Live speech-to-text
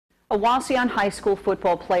A Wauseon High School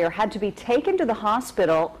football player had to be taken to the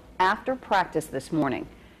hospital after practice this morning.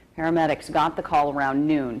 Paramedics got the call around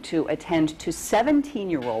noon to attend to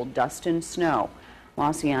 17-year-old Dustin Snow.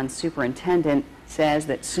 Wauseon's superintendent says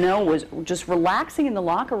that Snow was just relaxing in the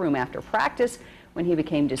locker room after practice when he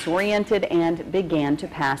became disoriented and began to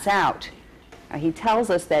pass out. He tells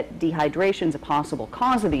us that dehydration is a possible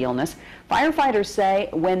cause of the illness. Firefighters say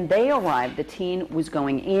when they arrived, the teen was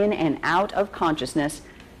going in and out of consciousness.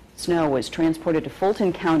 Snow was transported to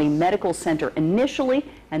Fulton County Medical Center initially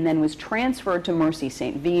and then was transferred to Mercy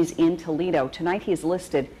St. V's in Toledo. Tonight he is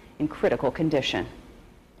listed in critical condition.